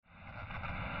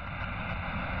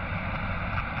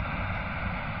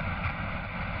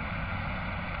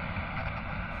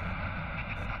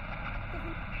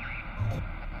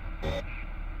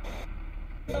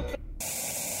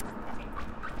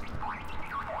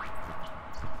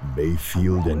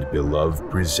Mayfield and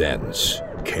Beloved presents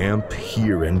Camp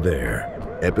Here and There,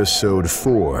 Episode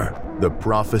 4, The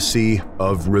Prophecy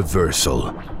of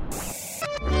Reversal.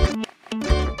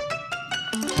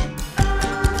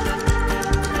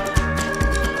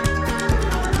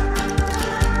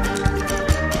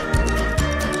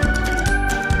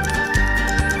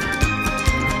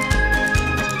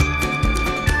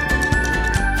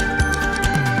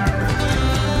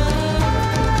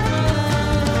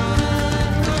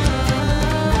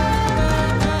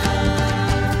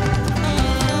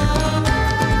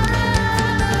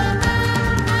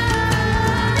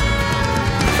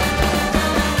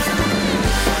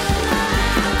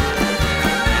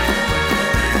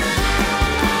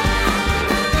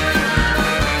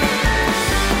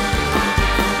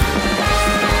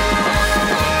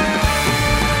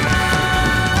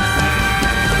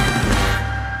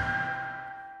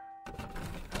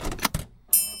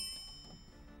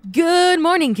 Good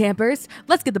morning, campers.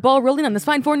 Let's get the ball rolling on this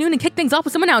fine forenoon and kick things off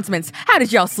with some announcements. How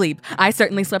did y'all sleep? I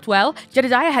certainly slept well.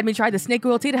 Jedediah had me try the snake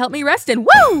oil tea to help me rest, and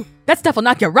woo! That stuff will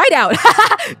knock you right out.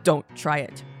 Don't try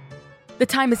it. The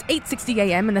time is 8:60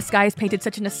 a.m. and the sky is painted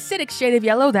such an acidic shade of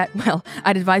yellow that, well,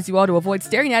 I'd advise you all to avoid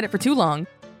staring at it for too long.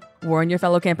 Warn your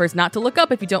fellow campers not to look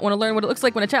up if you don't want to learn what it looks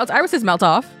like when a child's irises melt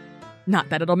off. Not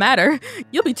that it'll matter.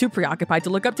 You'll be too preoccupied to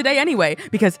look up today anyway,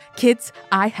 because, kids,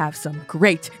 I have some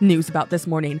great news about this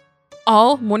morning.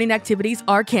 All morning activities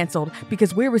are canceled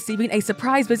because we're receiving a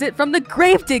surprise visit from the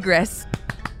Gravedigress.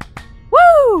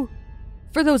 Woo!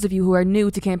 For those of you who are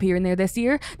new to Camp Here and There this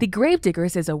year, the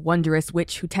Gravedigress is a wondrous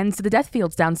witch who tends to the death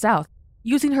fields down south.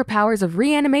 Using her powers of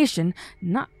reanimation,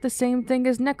 not the same thing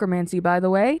as necromancy, by the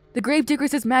way, the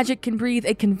Gravedigress's magic can breathe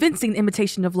a convincing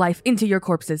imitation of life into your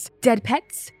corpses. Dead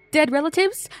pets? Dead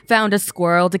relatives? Found a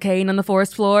squirrel decaying on the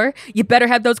forest floor? You better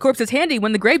have those corpses handy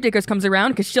when the Gravediggers comes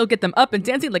around, because she'll get them up and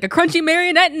dancing like a crunchy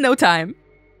marionette in no time.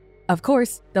 Of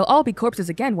course, they'll all be corpses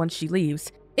again once she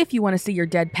leaves. If you want to see your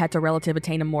dead pet or relative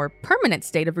attain a more permanent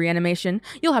state of reanimation,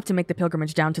 you'll have to make the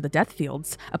pilgrimage down to the Death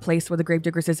Fields, a place where the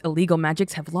Gravediggers' illegal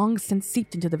magics have long since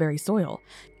seeped into the very soil.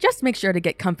 Just make sure to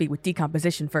get comfy with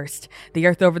decomposition first. The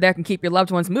earth over there can keep your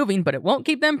loved ones moving, but it won't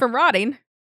keep them from rotting.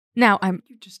 Now, You're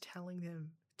just telling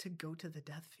them to go to the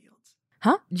Death Fields.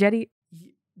 Huh? Jetty?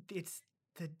 It's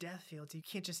the Death Fields. You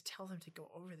can't just tell them to go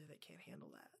over there. They can't handle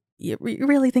that. You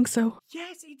really think so?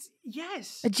 Yes.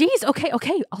 Jeez,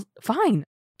 okay, fine.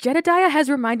 Jedediah has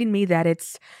reminded me that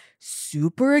it's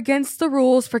super against the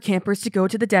rules for campers to go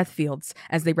to the Death Fields,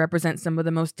 as they represent some of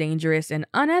the most dangerous and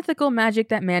unethical magic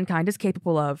that mankind is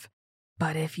capable of.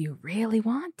 But if you really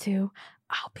want to,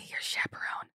 I'll be your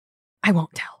chaperone. I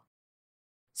won't tell.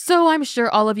 So I'm sure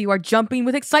all of you are jumping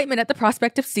with excitement at the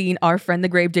prospect of seeing our friend the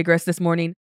Gravedigress this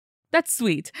morning. That's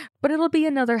sweet, but it'll be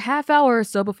another half hour or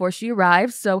so before she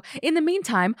arrives, so in the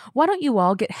meantime, why don't you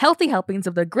all get healthy helpings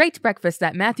of the great breakfast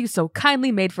that Matthew so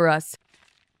kindly made for us.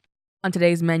 On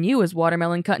today's menu is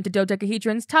watermelon cut into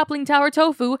dodecahedrons, toppling tower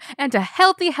tofu, and a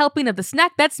healthy helping of the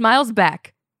snack that smiles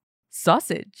back.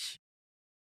 Sausage.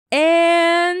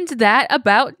 And that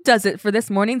about does it for this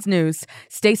morning's news.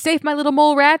 Stay safe, my little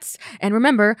mole rats, and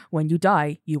remember, when you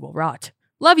die, you will rot.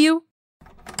 Love you!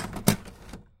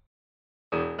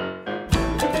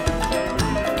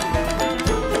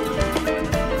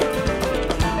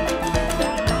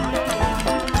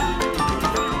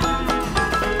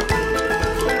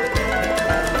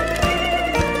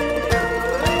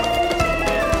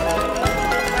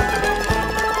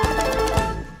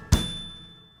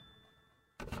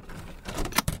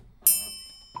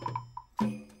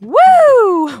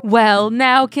 Woo! Well,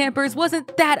 now, campers,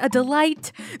 wasn't that a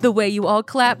delight? The way you all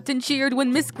clapped and cheered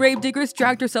when Miss Gravediggers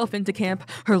dragged herself into camp,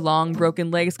 her long,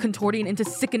 broken legs contorting into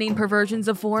sickening perversions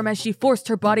of form as she forced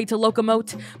her body to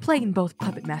locomote, playing both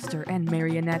puppet master and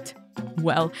marionette.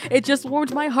 Well, it just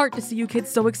warmed my heart to see you kids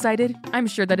so excited. I'm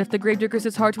sure that if the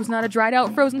Gravediggers' heart was not a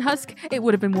dried-out frozen husk, it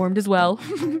would have been warmed as well.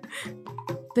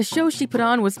 The show she put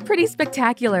on was pretty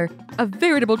spectacular. A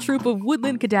veritable troupe of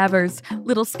woodland cadavers,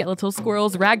 little skeletal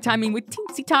squirrels ragtiming with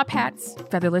teensy top hats,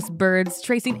 featherless birds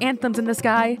tracing anthems in the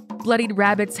sky, bloodied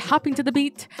rabbits hopping to the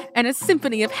beat, and a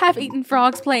symphony of half-eaten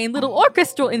frogs playing little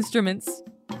orchestral instruments.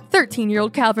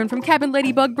 13-year-old Calvin from Cabin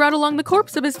Ladybug brought along the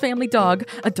corpse of his family dog,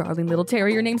 a darling little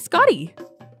terrier named Scotty.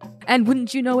 And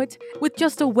wouldn't you know it, with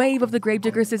just a wave of the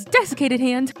Gravediggers' desiccated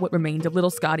hand, what remained of little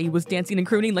Scotty was dancing and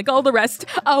crooning like all the rest.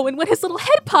 Oh, and when his little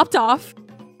head popped off!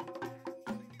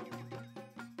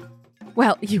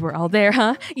 Well, you were all there,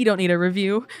 huh? You don't need a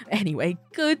review. Anyway,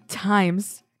 good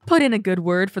times. Put in a good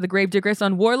word for the Gravediggers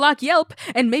on Warlock Yelp,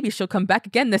 and maybe she'll come back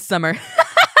again this summer.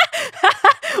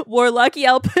 Warlock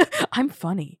Yelp. I'm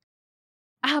funny.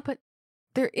 But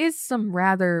There is some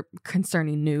rather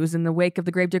concerning news in the wake of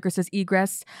the Gravedigger's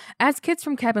egress. As kids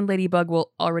from Cabin Ladybug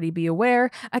will already be aware,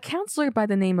 a counselor by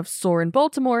the name of Soren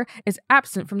Baltimore is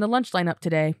absent from the lunch lineup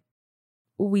today.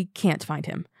 We can't find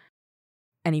him.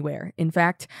 Anywhere, in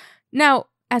fact. Now,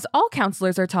 as all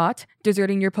counselors are taught,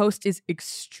 deserting your post is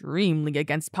extremely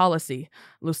against policy.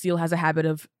 Lucille has a habit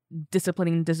of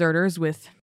disciplining deserters with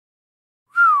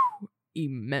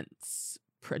immense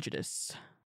prejudice.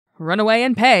 Run away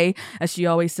and pay, as she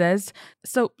always says.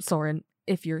 So, Soren,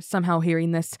 if you're somehow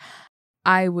hearing this,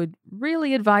 I would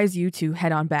really advise you to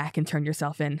head on back and turn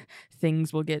yourself in.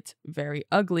 Things will get very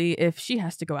ugly if she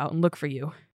has to go out and look for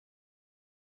you.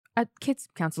 Kids,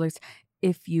 counselors,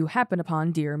 if you happen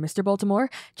upon dear Mr. Baltimore,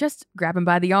 just grab him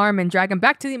by the arm and drag him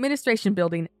back to the administration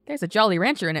building. There's a Jolly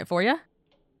Rancher in it for you.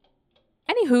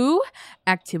 Anywho,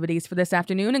 activities for this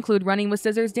afternoon include running with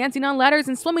scissors, dancing on ladders,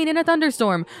 and swimming in a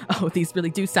thunderstorm. Oh, these really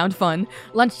do sound fun.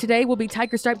 Lunch today will be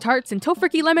tiger striped tarts and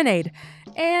tofurkey lemonade.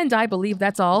 And I believe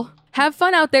that's all. Have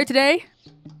fun out there today.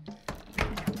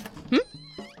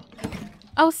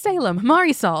 Oh, Salem,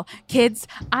 Marisol. Kids,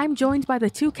 I'm joined by the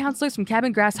 2 counselors from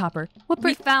Cabin Grasshopper.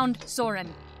 We found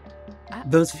Soren.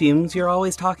 Those fumes you're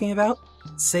always talking about?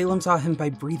 Salem saw him by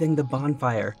breathing the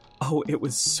bonfire. Oh, it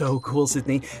was so cool,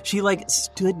 Sydney. She,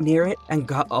 stood near it and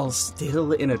got all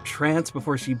still in a trance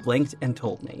before she blinked and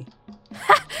told me.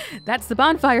 That's the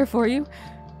bonfire for you.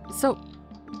 So,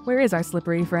 where is our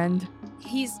slippery friend?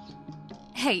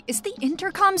 Hey, is the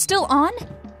intercom still on?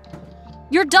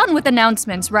 You're done with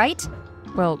announcements, right?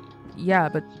 Well, yeah,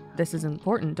 but this is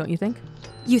important, don't you think?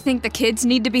 You think the kids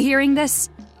need to be hearing this?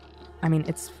 I mean,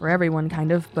 it's for everyone,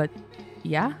 kind of, but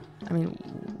yeah. I mean,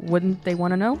 wouldn't they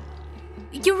want to know?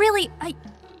 You really...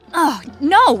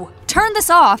 no! Turn this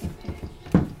off!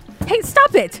 Hey,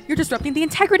 stop it! You're disrupting the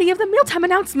integrity of the mealtime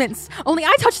announcements! Only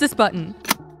I touched this button!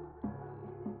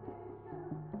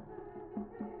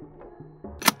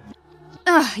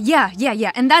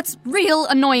 Yeah, and that's real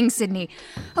annoying, Sydney.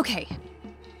 Okay,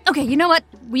 you know what?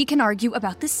 We can argue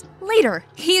about this later.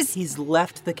 He's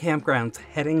left the campgrounds,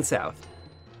 heading south.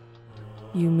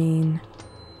 You mean...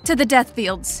 To the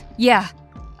Deathfields. Yeah.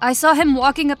 I saw him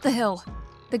walking up the hill.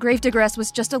 The Gravedigress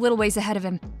was just a little ways ahead of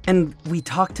him. And we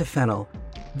talked to Fennel.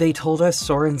 They told us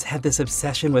Soren's had this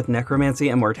obsession with necromancy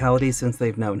and mortality since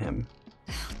they've known him.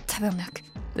 Tabernac.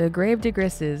 The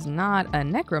Gravedigress is not a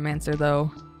necromancer,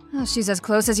 though. Well, she's as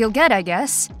close as you'll get, I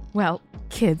guess. Well,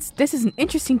 kids, this is an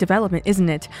interesting development, isn't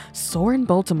it? Soren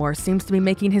Baltimore seems to be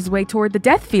making his way toward the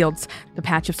Deathfields, the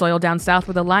patch of soil down south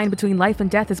where the line between life and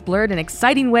death is blurred in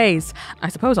exciting ways. I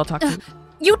suppose I'll talk to you.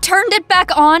 You turned it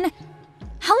back on?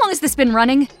 How long has this been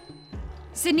running?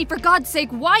 Sydney, for God's sake,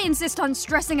 why insist on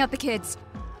stressing out the kids?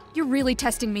 You're really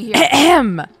testing me here.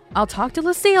 Ahem! I'll talk to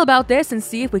Lucille about this and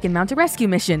see if we can mount a rescue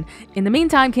mission. In the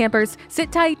meantime, campers,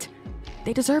 sit tight.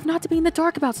 They deserve not to be in the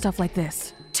dark about stuff like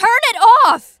this. Turn it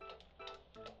off!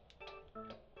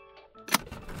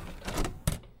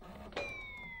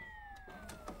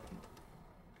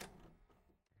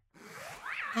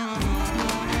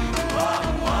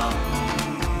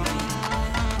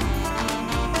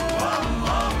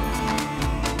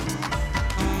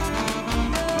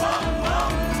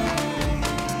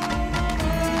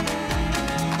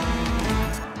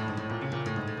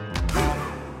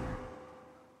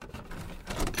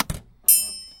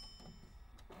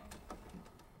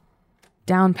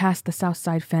 Down past the south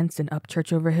side fence and up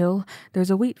Churchover Hill, there's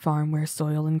a wheat farm where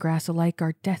soil and grass alike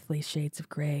are deathly shades of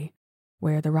gray,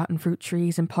 where the rotten fruit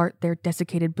trees impart their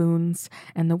desiccated boons,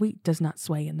 and the wheat does not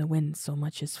sway in the wind so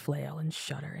much as flail and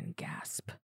shudder and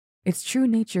gasp. Its true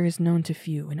nature is known to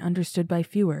few and understood by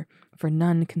fewer, for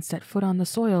none can set foot on the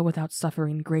soil without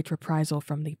suffering great reprisal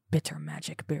from the bitter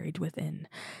magic buried within,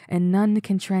 and none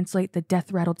can translate the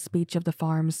death-rattled speech of the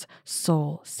farm's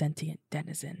sole sentient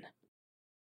denizen.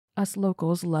 Us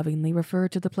locals lovingly refer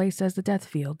to the place as the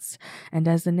Deathfields, and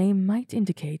as the name might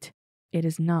indicate, it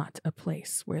is not a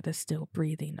place where the still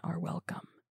breathing are welcome.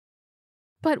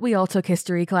 But we all took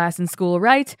history class in school,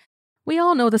 right? We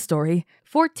all know the story.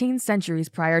 14 centuries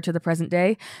prior to the present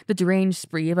day, the deranged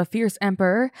spree of a fierce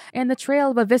emperor, and the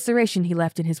trail of evisceration he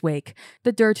left in his wake,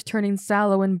 the dirt turning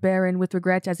sallow and barren with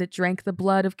regret as it drank the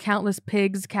blood of countless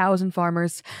pigs, cows, and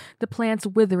farmers, the plants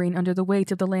withering under the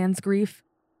weight of the land's grief.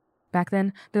 Back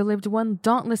then, there lived one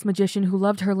dauntless magician who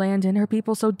loved her land and her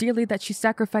people so dearly that she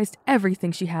sacrificed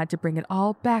everything she had to bring it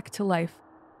all back to life.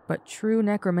 But true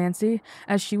necromancy,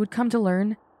 as she would come to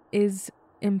learn, is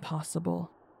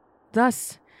impossible.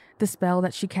 Thus, the spell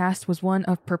that she cast was one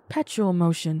of perpetual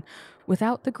motion,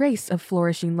 without the grace of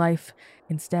flourishing life.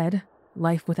 Instead,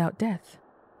 life without death.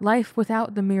 Life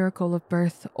without the miracle of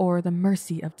birth or the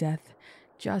mercy of death.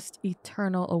 just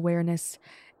eternal awareness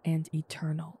and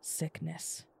eternal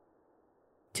sickness.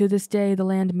 To this day, the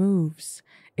land moves.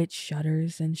 It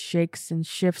shudders and shakes and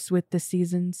shifts with the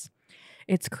seasons.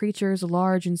 Its creatures,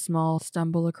 large and small,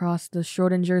 stumble across the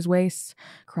Schrodinger's wastes,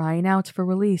 crying out for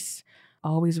release,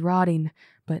 always rotting,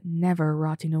 but never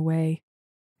rotting away.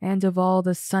 And of all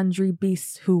the sundry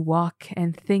beasts who walk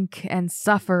and think and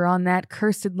suffer on that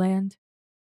cursed land,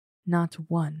 not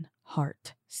one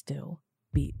heart still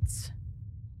beats.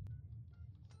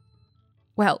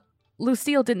 Well,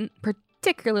 Lucille didn't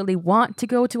particularly want to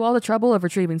go to all the trouble of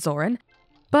retrieving Soren,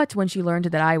 but when she learned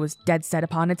that I was dead set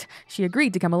upon it, she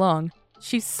agreed to come along.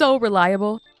 She's so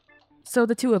reliable. So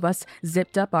the two of us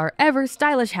zipped up our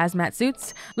ever-stylish hazmat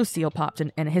suits, Lucille popped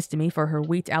an antihistamine for her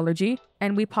wheat allergy,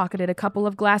 and we pocketed a couple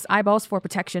of glass eyeballs for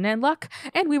protection and luck,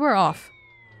 and we were off.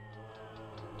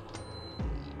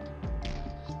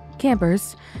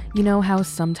 Campers, you know how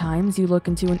sometimes you look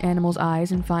into an animal's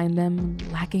eyes and find them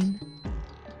lacking?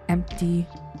 Empty,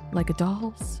 like a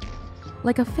doll's?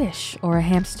 Like a fish or a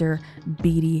hamster,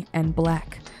 beady and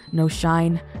black. No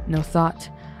shine, no thought.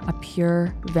 A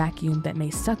pure vacuum that may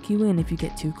suck you in if you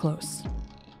get too close.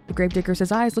 The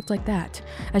gravedigger's eyes looked like that,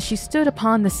 as she stood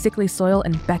upon the sickly soil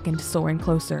and beckoned Soren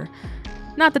closer.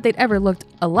 Not that they'd ever looked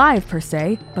alive per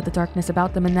se, but the darkness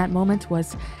about them in that moment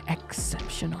was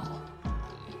exceptional.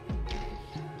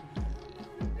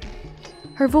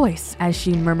 Her voice, as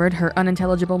she murmured her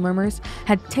unintelligible murmurs,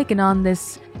 had taken on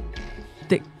this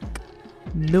thick,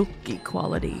 milky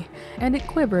quality, and it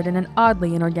quivered in an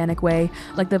oddly inorganic way,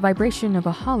 like the vibration of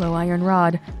a hollow iron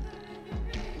rod.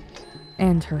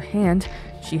 And her hand,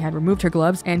 she had removed her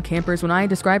gloves, and campers, when I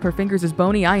describe her fingers as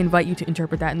bony, I invite you to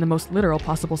interpret that in the most literal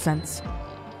possible sense.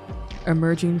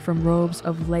 Emerging from robes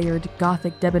of layered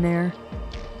gothic debonair,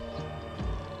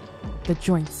 the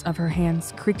joints of her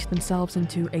hands creaked themselves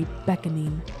into a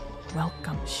beckoning,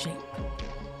 welcome shape.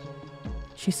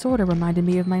 She sorta reminded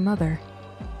me of my mother.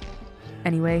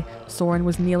 Anyway, Soren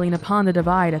was kneeling upon the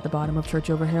divide at the bottom of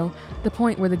Church Over Hill, the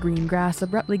point where the green grass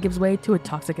abruptly gives way to a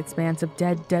toxic expanse of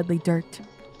dead, deadly dirt.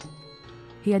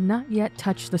 He had not yet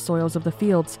touched the soils of the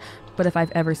fields, but if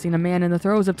I've ever seen a man in the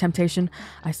throes of temptation,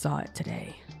 I saw it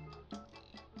today.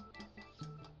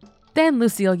 Then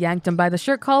Lucille yanked him by the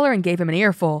shirt collar and gave him an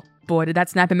earful. Boy, did that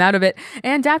snap him out of it,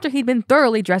 and after he'd been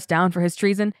thoroughly dressed down for his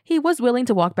treason, he was willing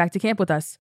to walk back to camp with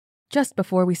us. Just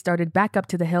before we started back up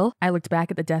to the hill, I looked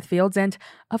back at the death fields and,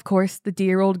 of course, the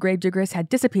dear old gravediggers had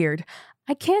disappeared.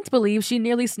 I can't believe she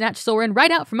nearly snatched Soren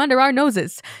right out from under our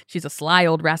noses. She's a sly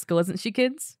old rascal, isn't she,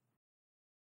 kids?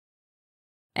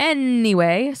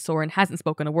 Anyway, Soren hasn't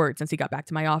spoken a word since he got back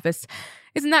to my office.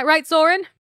 Isn't that right, Soren?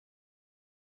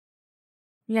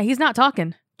 Yeah, he's not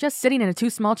talking. Just sitting in a too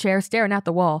small chair staring at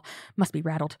the wall. Must be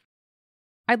rattled.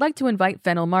 I'd like to invite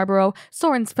Fennel Marlborough,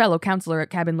 Soren's fellow counselor at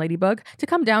Cabin Ladybug, to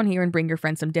come down here and bring your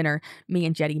friend some dinner. Me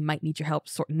and Jetty might need your help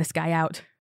sorting this guy out.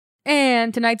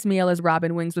 And tonight's meal is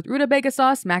robin wings with rutabaga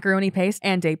sauce, macaroni paste,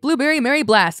 and a blueberry Mary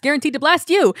Blast, guaranteed to blast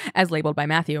you, as labeled by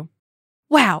Matthew.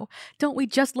 Wow, don't we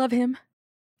just love him?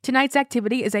 Tonight's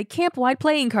activity is a camp-wide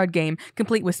playing card game,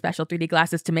 complete with special 3D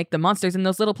glasses to make the monsters in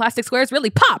those little plastic squares really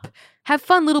pop! Have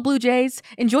fun, little blue jays.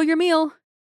 Enjoy your meal.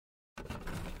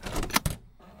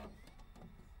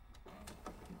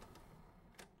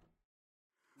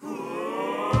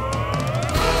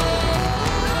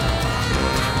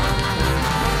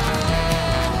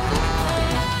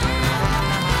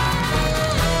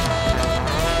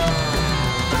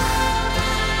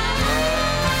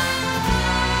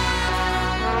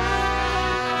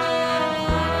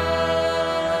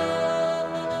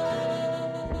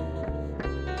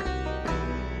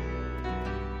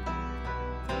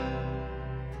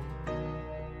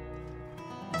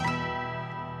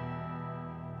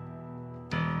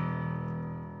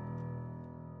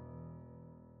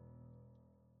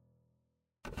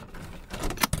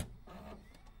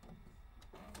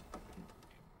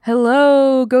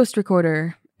 Hello, Ghost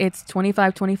Recorder. It's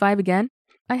 2525 again.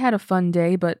 I had a fun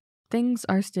day, but things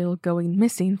are still going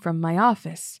missing from my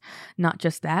office. Not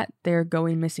just that, they're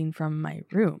going missing from my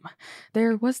room.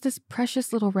 There was this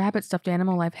precious little rabbit stuffed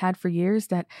animal I've had for years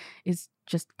that is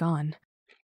just gone.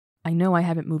 I know I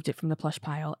haven't moved it from the plush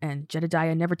pile, and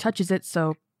Jedediah never touches it,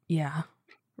 so yeah,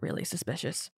 really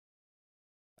suspicious.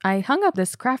 I hung up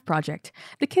this craft project.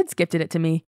 The kids gifted it to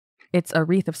me. It's a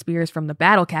wreath of spears from the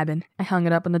battle cabin. I hung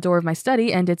it up on the door of my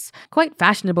study, and it's quite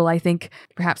fashionable, I think.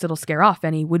 Perhaps it'll scare off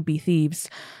any would-be thieves.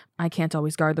 I can't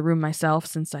always guard the room myself,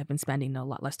 since I've been spending a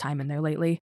lot less time in there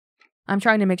lately. I'm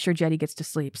trying to make sure Jetty gets to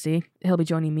sleep, see? He'll be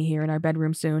joining me here in our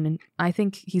bedroom soon, and I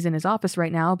think he's in his office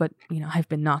right now, but, I've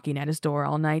been knocking at his door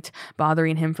all night,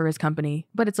 bothering him for his company.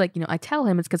 But it's like, I tell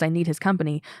him it's because I need his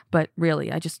company, but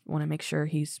really, I just want to make sure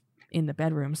he's in the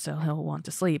bedroom so he'll want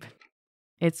to sleep.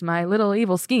 It's my little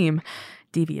evil scheme.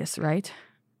 Devious, right?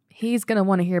 He's gonna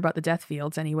want to hear about the death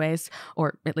fields anyways,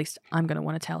 or at least I'm gonna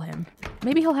want to tell him.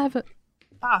 Maybe he'll have a...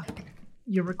 Ah,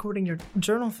 you're recording your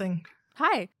journal thing.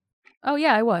 Hi. Oh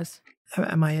yeah, I was.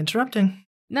 Am I interrupting?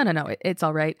 No, it's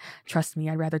all right. Trust me,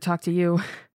 I'd rather talk to you.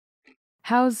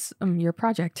 How's your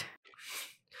project?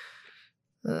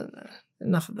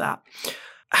 Enough of that.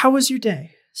 How was your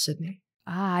day, Sydney?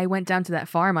 I went down to that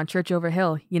farm on Church Over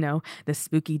Hill, the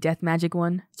spooky death magic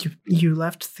one. You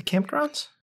left the campgrounds?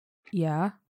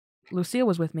 Yeah. Lucille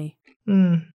was with me.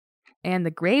 Hmm. And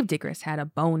the Gravediggers had a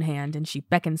bone hand, and she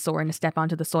beckoned Soren to step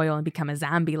onto the soil and become a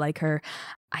zombie like her.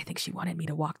 I think she wanted me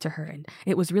to walk to her, and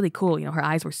it was really cool. Her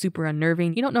eyes were super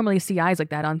unnerving. You don't normally see eyes like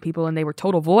that on people, and they were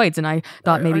total voids, and I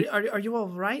thought maybe... Are you all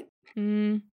right?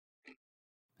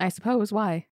 I suppose.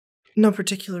 Why? No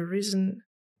particular reason.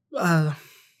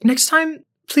 Next time,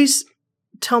 please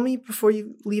tell me before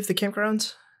you leave the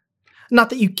campgrounds.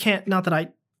 Not that you can't, not that I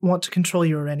want to control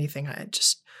you or anything. I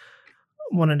just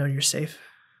want to know you're safe.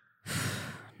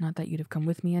 Not that you'd have come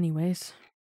with me anyways.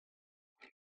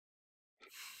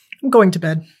 I'm going to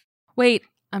bed. Wait,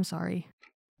 I'm sorry.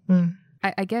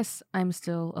 I guess I'm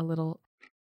still a little...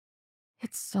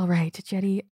 It's all right,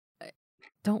 Jetty.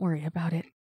 Don't worry about it.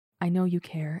 I know you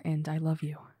care, and I love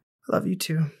you. I love you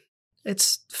too.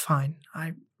 It's fine.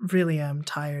 I really am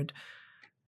tired.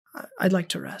 I'd like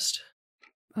to rest.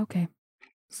 Okay.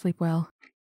 Sleep well.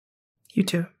 You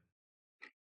too.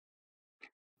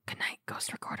 Good night,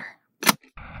 Ghost Recorder.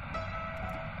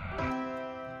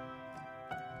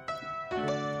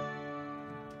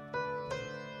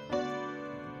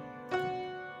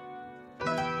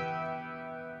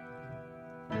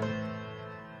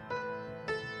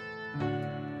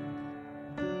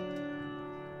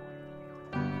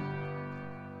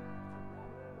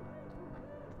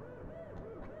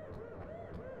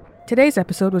 Today's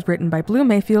episode was written by Blue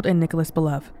Mayfield and Nicholas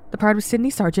Belove. The part of Sydney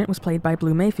Sargent was played by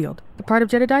Blue Mayfield. The part of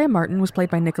Jedediah Martin was played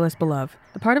by Nicholas Belove.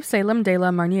 The part of Salem de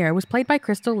la Marniere was played by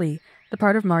Crystal Lee. The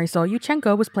part of Marisol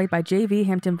Yuchenko was played by J.V.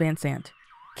 Hampton Van Sant.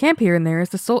 Camp Here and There is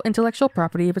the sole intellectual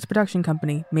property of its production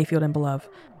company, Mayfield and Belove.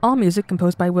 All music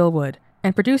composed by Will Wood,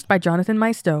 and produced by Jonathan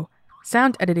Maisto.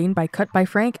 Sound editing by Cut by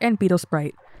Frank and Beetle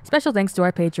Sprite. Special thanks to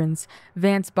our patrons,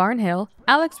 Vance Barnhill,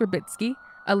 Alex Rabitsky,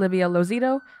 Olivia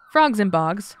Lozito, Frogs and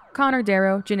Bogs, Connor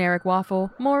Darrow, Generic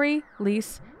Waffle, Maury,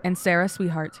 Lise, and Sarah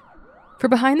Sweetheart. For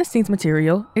behind-the-scenes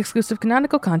material, exclusive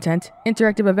canonical content,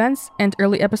 interactive events, and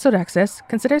early episode access,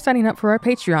 consider signing up for our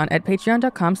Patreon at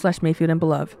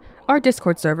patreon.com/MayfieldandBelove. Our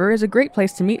Discord server is a great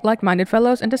place to meet like-minded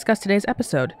fellows and discuss today's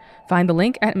episode. Find the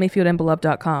link at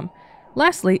MayfieldandBelove.com.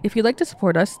 Lastly, if you'd like to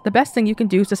support us, the best thing you can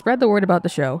do is to spread the word about the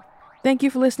show. Thank you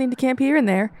for listening to Camp Here and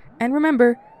There, and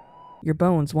remember, your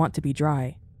bones want to be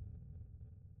dry.